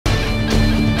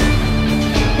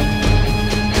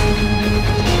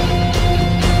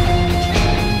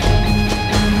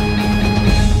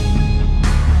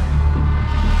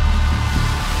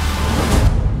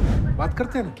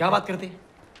करते ना। क्या बात करते?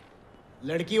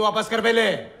 लड़की वापस कर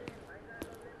पहले।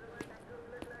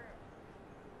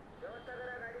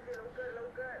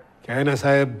 क्या है ना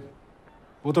साहब,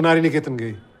 वो तो नारी निकेतन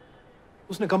गई,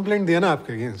 उसने कंप्लेंट दिया ना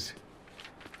आपके अगेंस्ट।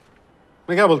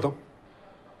 मैं क्या बोलता हूँ,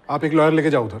 आप एक लॉयर लेके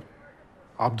जाओ उधर,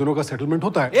 आप दोनों का सेटलमेंट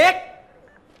होता है। एक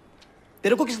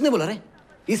तेरे को किसने बोला रे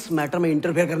इस मैटर में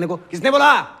इंटरफेयर करने को? किसने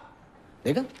बोला?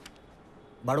 देखा,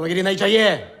 बड़वगिरी नहीं चाहिए।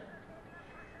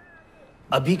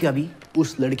 अभी के अभी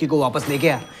उस लड़की को वापस लेके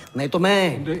आ, नहीं तो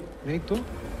मैं नहीं तो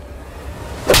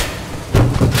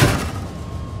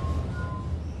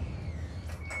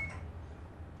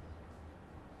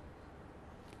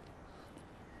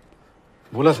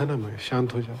बोला था ना मैं,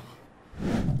 शांत हो जाओ।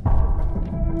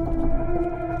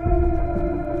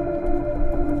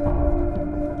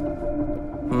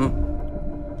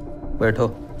 बैठो।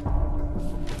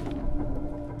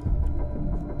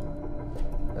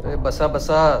 अरे बसा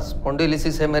बसा,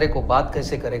 स्पॉन्डिलिसिस है मेरे को, बात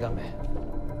कैसे करेगा मैं?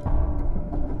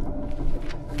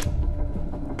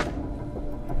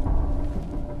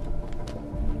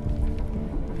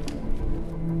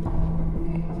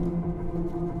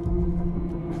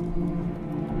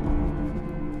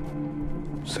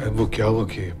 साहब वो क्या हुआ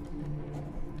कि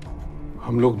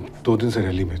हम लोग 2 दिन से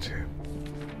रैली में थे,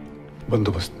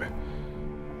 बंदोबस्त में,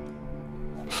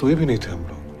 सोए भी नहीं थे हम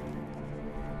लोग।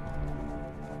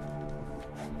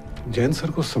 जैन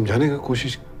सर को समझाने का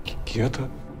कोशिश किया था,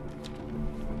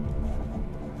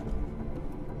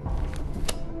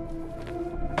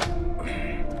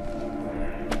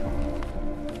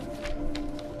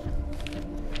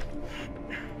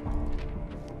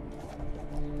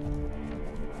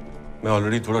 मैं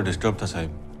ऑलरेडी थोड़ा डिस्टर्ब था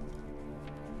साहब,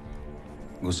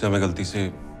 गुस्से में गलती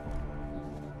से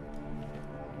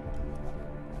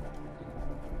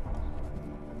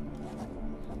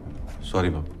सॉरी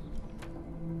बाबू,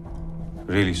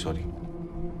 रियली सॉरी।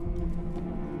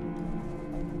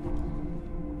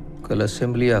 कल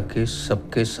असेंबली आके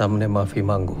सबके सामने माफी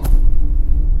मांगो।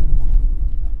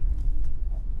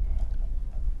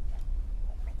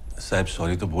 साहब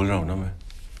सॉरी तो बोल रहा हूं ना मैं।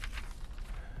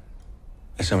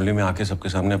 असेंबली में आके सबके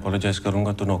सामने अपोलोजाइज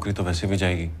करूंगा तो नौकरी तो वैसे भी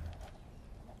जाएगी।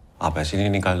 आप ऐसे नहीं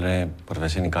निकाल रहे हैं पर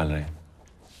वैसे निकाल रहे हैं।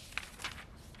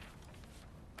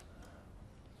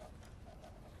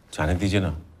 जाने दीजिए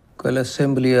ना। कल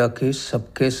असेंबली आके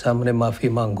सबके सामने माफी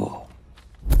मांगो।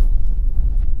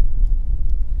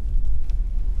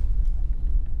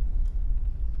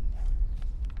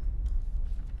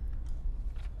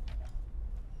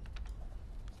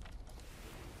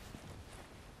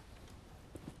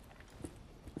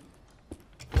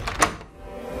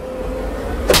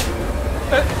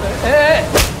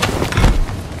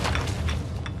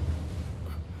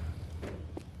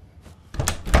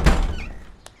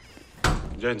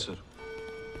 Jain sir,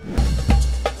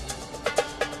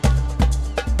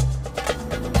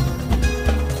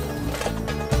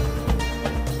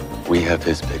 We have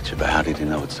his picture, but how did he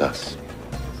know it's us?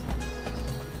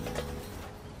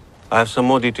 I have some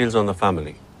more details on the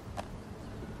family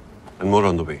and more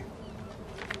on the way.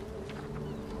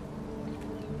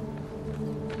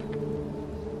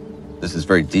 This is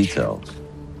very detailed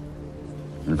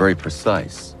and very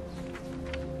precise,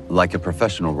 like a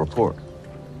professional report.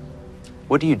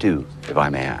 What do you do, if I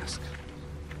may ask?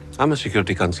 I'm a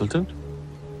security consultant,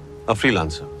 a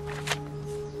freelancer.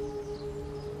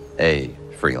 A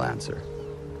freelancer.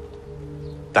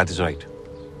 That is right.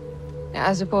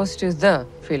 As opposed to the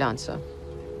freelancer.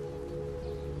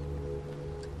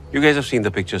 You guys have seen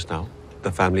the pictures now.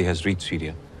 The family has reached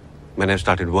Syria. Men have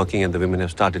started working and the women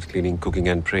have started cleaning, cooking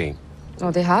and praying.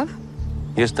 Oh, they have?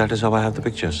 Yes, that is how I have the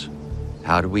pictures.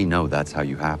 How do we know that's how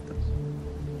you have them?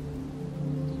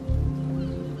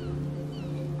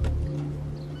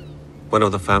 One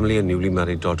of the family, a newly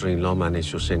married daughter-in-law,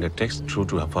 managed to send a text through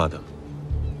to her father.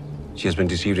 She has been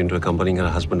deceived into accompanying her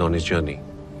husband on his journey.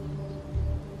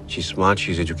 She's smart,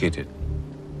 she's educated,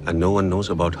 and no one knows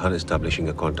about her establishing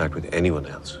a contact with anyone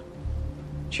else.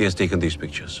 She has taken these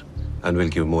pictures and will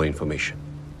give more information.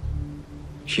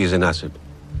 She is an asset,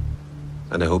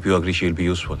 and I hope you agree she'll be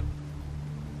useful.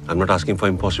 I'm not asking for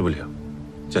impossible here.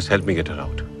 Just help me get her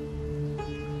out.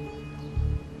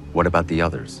 What about the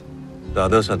others? The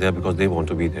others are there because they want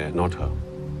to be there, not her.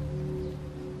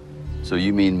 So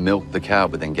you mean milk the cow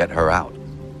but then get her out?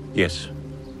 Yes.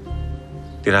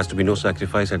 There has to be no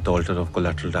sacrifice at the altar of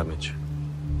collateral damage.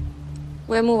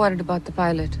 We're more worried about the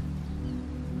pilot.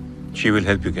 She will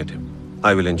help you get him.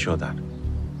 I will ensure that.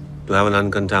 To have an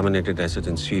uncontaminated asset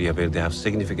in Syria where they have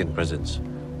significant presence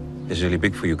is really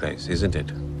big for you guys, isn't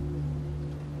it?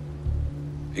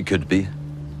 It could be.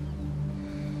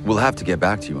 We'll have to get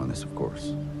back to you on this, of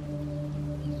course.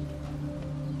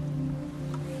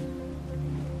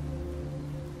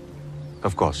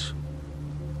 Of course.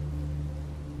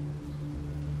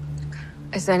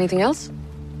 Is there anything else?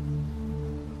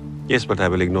 Yes, but I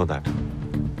will ignore that.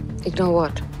 Ignore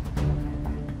what?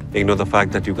 Ignore the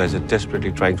fact that you guys are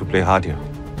desperately trying to play hard here.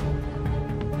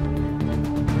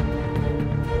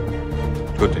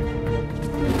 Good day.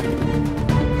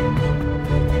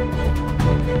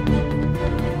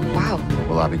 Wow.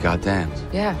 Well, I'll be goddamned.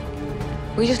 Yeah.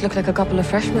 We just look like a couple of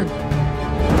freshmen.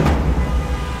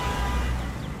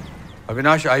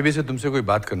 Avinash IB से तुमसे कोई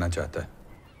बात करना चाहता है.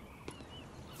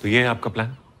 तो ये है आपका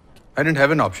plan? I didn't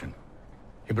have an option.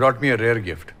 He brought me a rare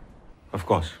gift. Of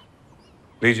course.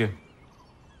 लीजिए.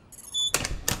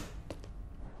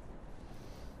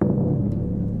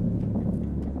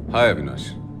 Hi Avinash.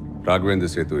 Raghavendra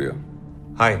Setu here.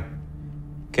 हाय.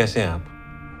 कैसे हैं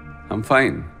आप? I'm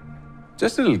fine.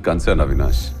 Just a little concerned,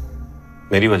 Avinash.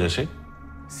 मेरी वजह से?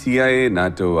 CIA,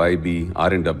 NATO, IB,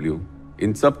 R&W,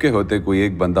 इन सब के होते कोई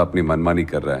एक बंदा अपनी मनमानी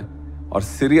कर रहा है और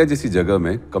सीरिया जैसी जगह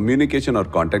में कम्युनिकेशन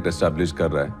और कांटेक्ट एस्टैब्लिश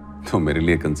कर रहा है, तो मेरे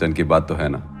लिए कंसर्न की बात तो है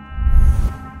ना.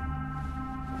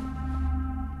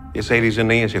 ये सही रीजन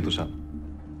नहीं है सेतु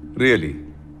साहब. Really?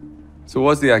 So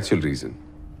what's the actual reason?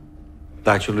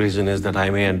 The actual reason is that I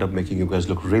may end up making you guys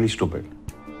look really stupid.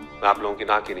 मैं आप लोगों की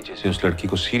नाक के नीचे से उस लड़की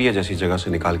को सीरिया जैसी जगह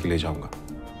से निकाल के ले जाऊंगा,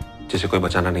 जिसे कोई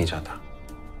बचाना नहीं चाहता.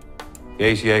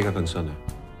 यही सीआई का कंसर्न है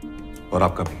और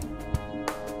आपका भी.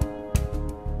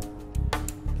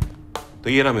 तो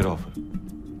ये रहा मेरा ऑफर.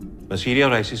 मैं सीरिया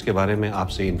और आईसिस के बारे में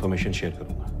आपसे इंफॉर्मेशन शेयर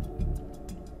करूंगा,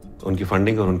 उनकी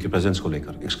फंडिंग और उनकी प्रेजेंस को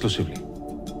लेकर एक्सक्लूसिवली.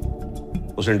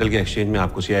 उस इंटेल के एक्सचेंज में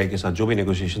आपको सीआई के साथ जो भी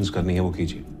नेगोशिएशंस करनी है वो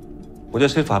कीजिए. मुझे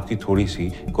सिर्फ आपकी थोड़ी सी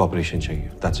कोऑपरेशन चाहिए.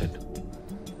 That's it.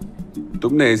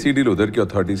 तुमने ऐसी डील उधर की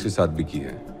अथॉरिटीज के साथ भी की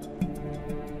है?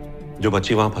 जो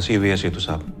बच्ची वहां फंसी हुई है सेतु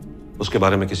साहब, उसके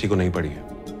बारे में किसी को नहीं पड़ी है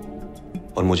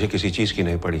और मुझे किसी चीज की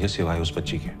नहीं पड़ी है सिवाय उस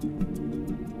बच्ची के.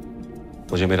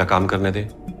 मुझे मेरा काम करने दे,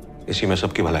 इसी में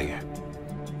सबकी भलाई है.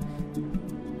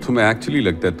 तुम्हें एक्चुअली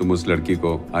लगता है तुम उस लड़की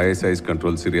को आईएसआई's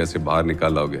कंट्रोल सीरिया से बाहर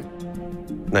निकाल लाओगे?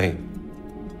 नहीं,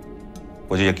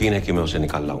 मुझे यकीन है कि मैं उसे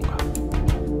निकाल लाऊंगा.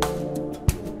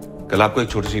 कल आपको एक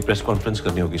छोटी सी प्रेस कॉन्फ्रेंस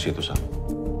करनी होगी सेतु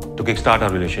साहब, to kick start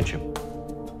our relationship.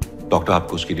 Doctor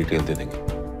आपको उसकी डिटेल दे देंगे.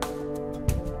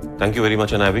 Thank you very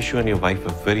much and I wish you and your wife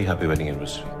a very happy wedding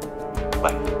anniversary.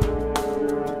 Bye.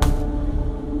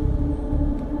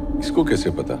 इसको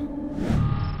कैसे पता?